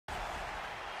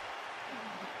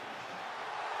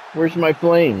Where's my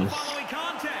flames? The following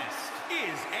contest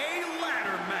is a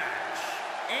ladder match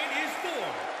and is for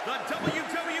the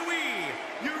WWE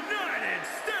United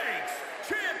States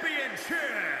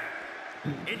Championship.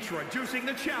 Introducing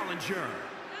the challenger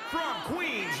from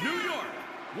Queens, New York,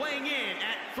 weighing in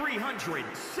at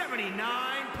 379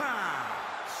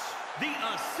 pounds, the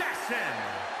Assassin,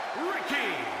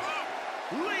 Ricky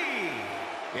Lee.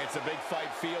 It's a big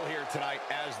fight feel here tonight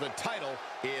as the title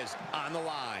is on the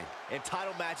line. And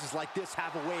title matches like this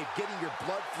have a way of getting your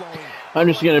blood flowing. I'm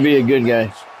just going to be a good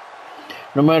guy.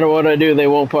 No matter what I do, they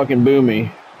won't fucking boo me.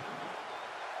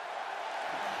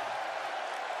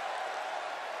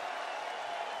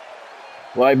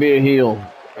 Why be a heel?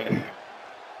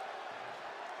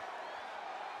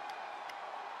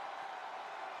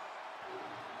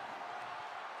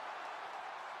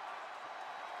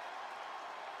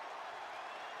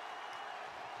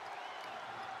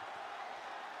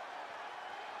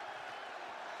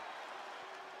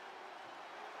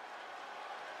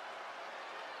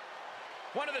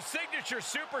 One of the signature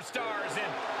superstars in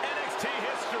NXT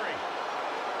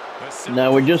history.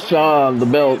 Now we just saw the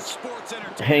belt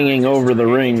hanging over the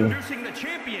ring. Introducing the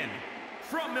champion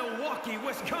from Milwaukee,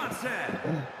 Wisconsin,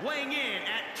 weighing in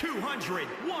at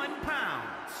 201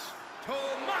 pounds,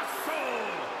 Tommaso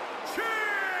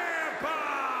Ciampa.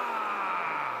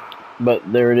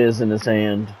 But there it is in his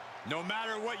hand. No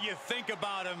matter what you think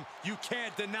about him, you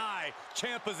can't deny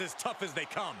Ciampa's as tough as they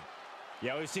come.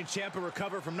 Yeah, we've seen Ciampa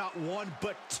recover from not one,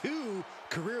 but two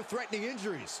career-threatening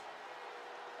injuries.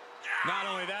 Not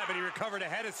only that, but he recovered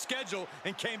ahead of schedule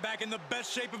and came back in the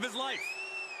best shape of his life.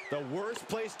 The worst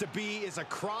place to be is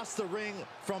across the ring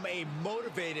from a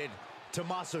motivated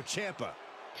Tommaso Ciampa.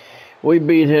 We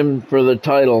beat him for the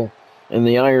title in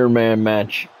the Iron Man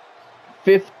match.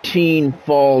 15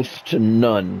 falls to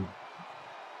none.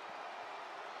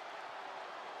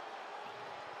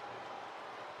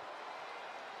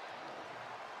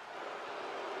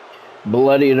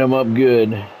 Bloodied him up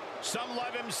good. Some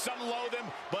love him, some loathe him,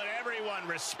 but everyone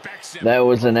respects him. That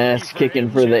was an ass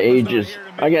kicking for the ages.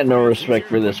 I got no respect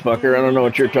for this fucker. I don't know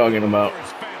what you're talking about.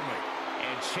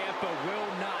 And Ciampa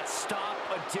will not stop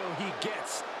until he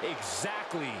gets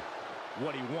exactly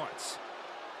what he wants.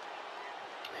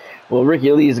 Well,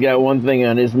 Ricky Lee's got one thing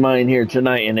on his mind here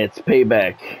tonight, and it's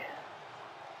payback.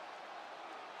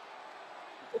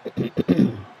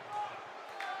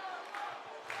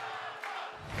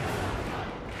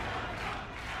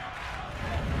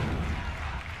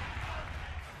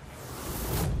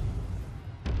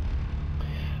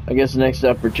 I guess next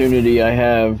opportunity I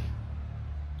have,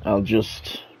 I'll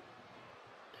just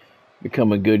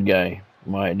become a good guy.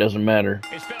 Why, it doesn't matter.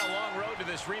 It's been a long road to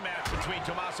this rematch between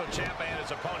Tommaso Ciampa and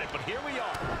his opponent, but here we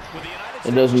are with the United States.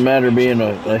 It doesn't matter being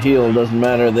a heel. It doesn't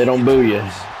matter. They don't boo you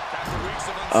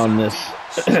on this,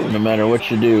 no matter what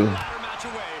you do.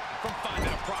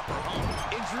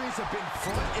 Injuries have been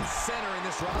front and center in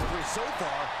this rivalry so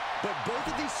far, but both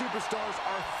of these superstars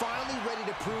are finally ready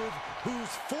to prove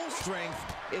whose full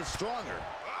strength is stronger.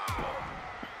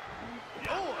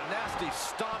 Oh, a nasty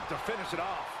stomp to finish it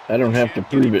off. I don't have to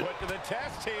prove it.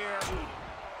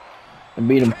 I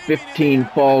beat him 15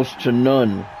 falls to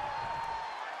none.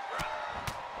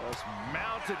 Was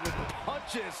mounted with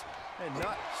punches and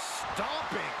not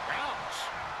stomping. Ouch.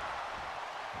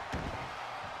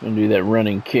 Gonna do that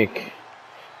running kick.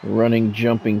 Running,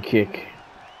 jumping kick.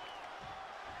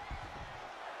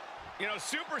 You know,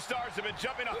 superstars have been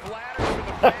jumping off ladders for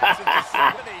the fans in the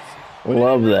 70s.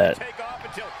 Love that. Take off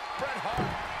until Bret Hart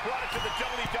brought it to the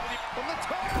WWE from the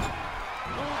top.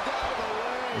 Moved out of the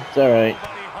way. It's all right.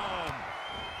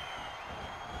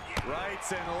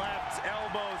 Rights and lefts,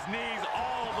 elbows, knees,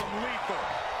 all of them lethal.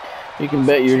 You can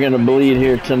bet you're gonna bleed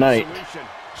here tonight,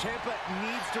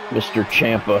 Mr.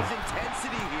 Ciampa.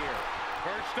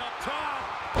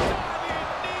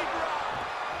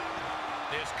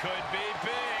 This could be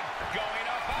big. Going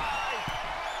up high.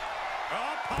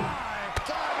 Up high.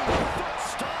 Diving foot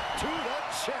stop to the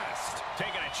chest.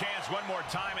 Taking a chance one more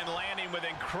time and landing with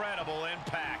incredible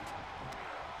impact.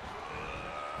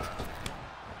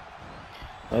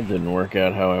 That didn't work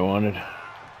out how I wanted.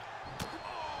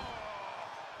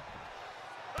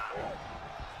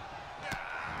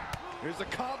 Here's a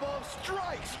combo of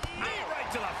strikes. Knee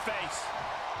right to the face.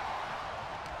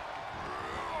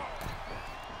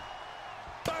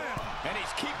 Bam! And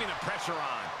he's keeping the pressure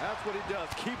on. That's what he does.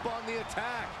 Keep on the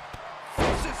attack.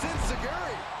 Vicious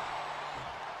enziguri.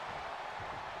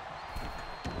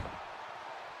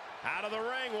 Out of the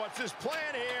ring. What's his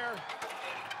plan here?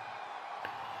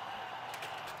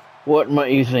 What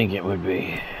might you think it would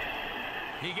be?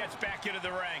 He gets back into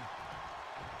the ring.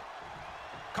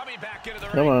 Coming Coming back into the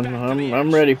Come ring, on,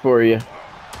 I'm ready for you.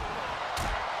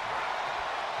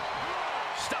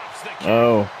 Stops the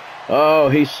kick. Oh,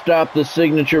 he stopped the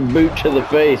signature boot to the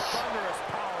face.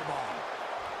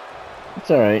 It's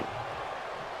all right.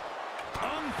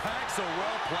 Unpacks a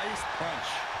well-placed punch.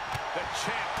 The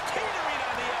champ teetering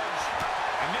on the edge.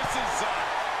 And this is,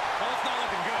 well, it's not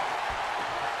looking good.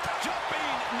 Jumping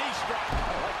knee strike.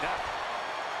 I like that.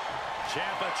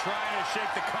 Ciampa trying to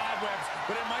shake the cobwebs,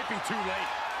 but it might be too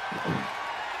late.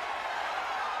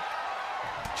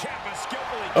 Ciampa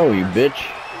skillfully. Oh, you bitch.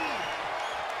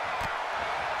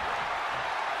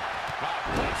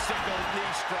 Single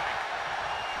knee strike.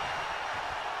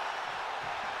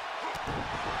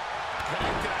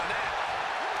 Connected on that.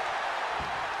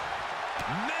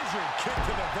 Measured kick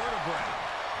to the vertebrae.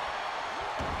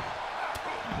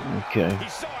 Okay. He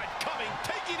saw it coming,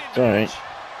 taking it. It's all right.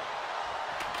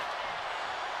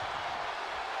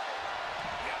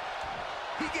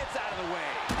 He gets out of the way.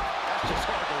 That's just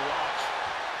hard to watch.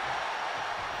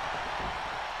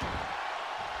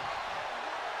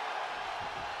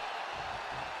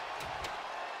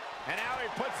 And now he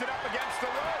puts it up against the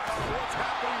rope. What's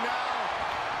happening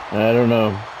now? I don't know.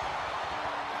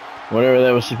 Whatever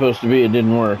that was supposed to be, it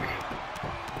didn't work.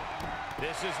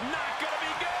 This is not going to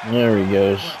be good. There he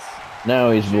goes. Now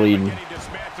he's bleeding. Getting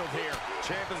dismantled here.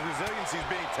 Ciampa's resiliency is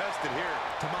being tested here.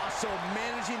 Tommaso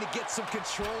managing to get some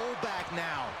control back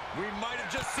now. We might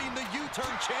have just seen the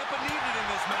U-turn Ciampa needed in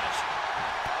this match.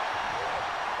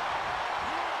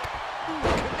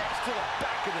 Connects to the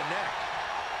back of the neck.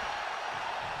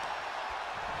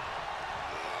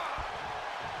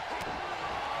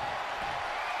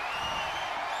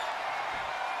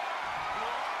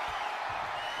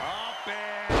 Up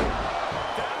and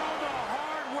down the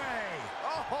hard way.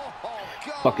 Oh,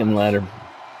 God. Fucking ladder.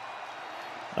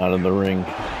 Out of the ring.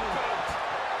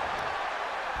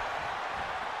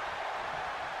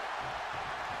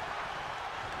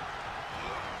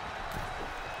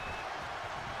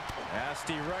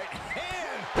 Nasty right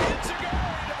hand. Hits a go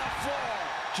into the floor.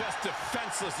 Just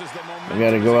defenseless as the momentum. I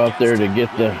gotta go out there to get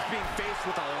the He's being faced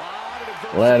with a lot of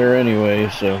adversity. ladder anyway,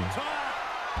 so.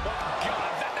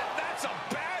 That's a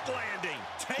bad landing.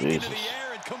 Taken to the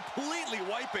air and completely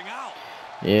wiping out.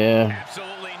 Yeah.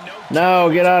 Absolutely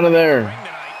No, get out of there.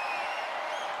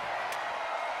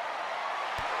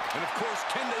 And of course,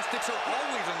 kendo sticks are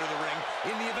always under the ring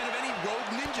in the event of any rogue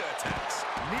ninja attacks.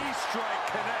 Knee strike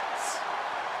connects.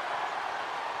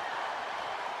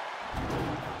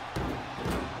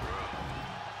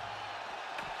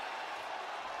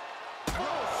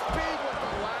 Full speed with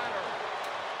the ladder.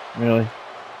 Really?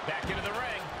 Back into the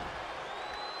ring.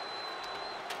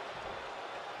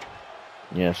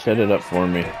 Yeah, set it up for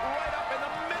me. Right up in the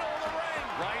middle of the ring.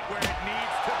 Right where it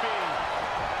needs to be.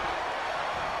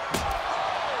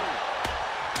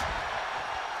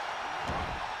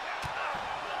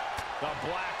 The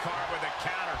black card with a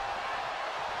counter.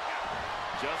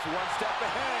 Just one step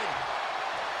ahead.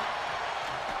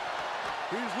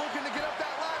 He's looking to get up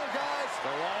that ladder, guys.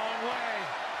 The long way.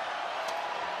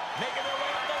 Making their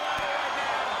way up the ladder right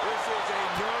now. This is a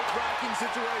nerve-wracking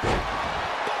situation.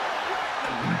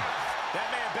 That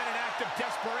may have been an act of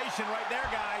desperation right there,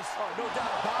 guys. Oh, no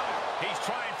doubt about it. He's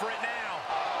trying for it now.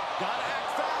 Gotta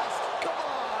act fast. Come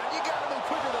on, you gotta move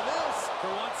quicker than this.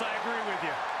 For once, I agree with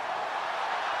you.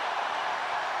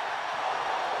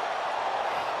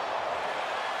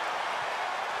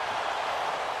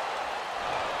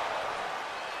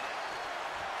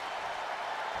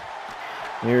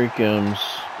 Here he comes.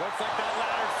 Looks like that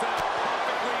ladder set up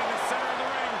perfectly in the center of the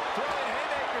ring. Throwing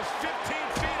haymakers 15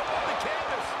 feet above the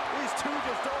canvas. These two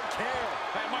just don't care.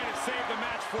 That might have saved the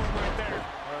match for him right there.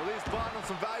 Or at least bought him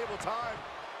some valuable time.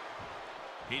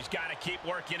 He's got to keep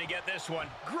working to get this one.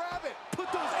 Grab it. Put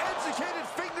those educated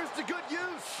fingers to good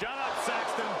use. Shut up,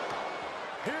 Saxton.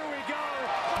 Here we go.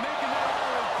 Making that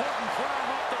all-important climb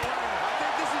up the ladder. I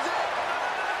think this is it.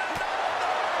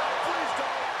 Please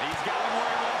don't. He's got him where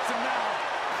he wants him now.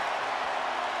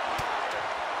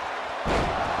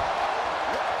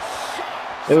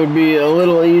 It would be a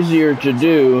little easier to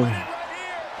do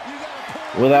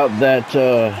without that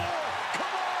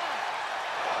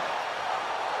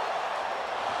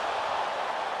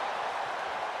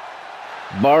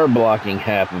bar blocking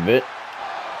half of it.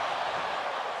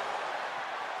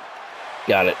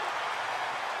 Got it.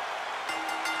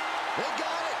 They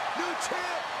got it. New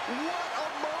champ. What a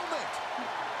moment.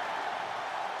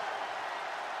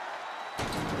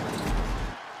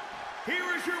 Here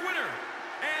is your winner,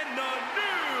 and the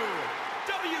new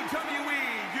WWE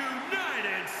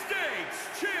United States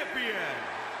Champion,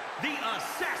 the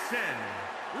Assassin,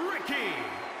 Ricky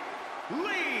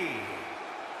Lee.